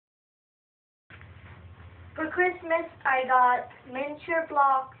For Christmas, I got miniature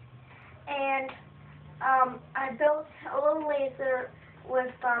blocks, and I built a little laser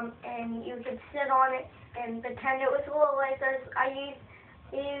with and you could sit on it and pretend it was little lasers. I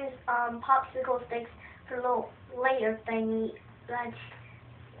use popsicle sticks for little laser thingy.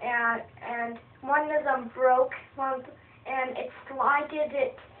 And one of them broke, and it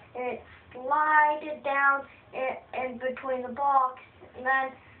slided down in between the blocks,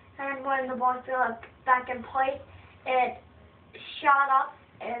 and when the blocks got back in place, it shot up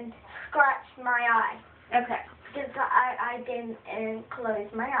and scratched my eye. Okay. Because I didn't close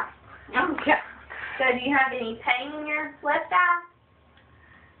my eye. Okay. So do you have any pain in your left eye?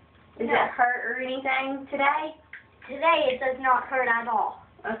 Does No. it hurt or anything today? Today it does not hurt at all.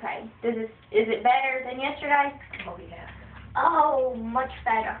 Okay. Is it better than yesterday? Oh yeah. Oh, much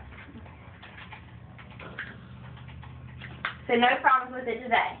better. So no problems with it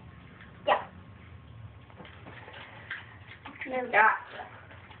today? Yeah. No. Gotcha.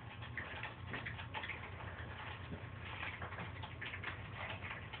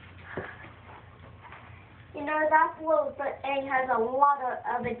 You know, that little thing has a lot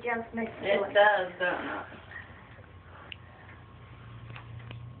of adjustments to it. It does, don't it?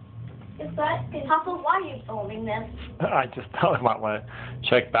 Is that, Papa, why are you filming this? I just thought I might want to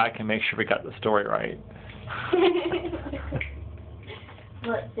check back and make sure we got the story right.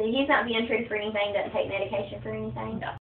 Let's see, he's not being treated for anything, doesn't take medication for anything. No.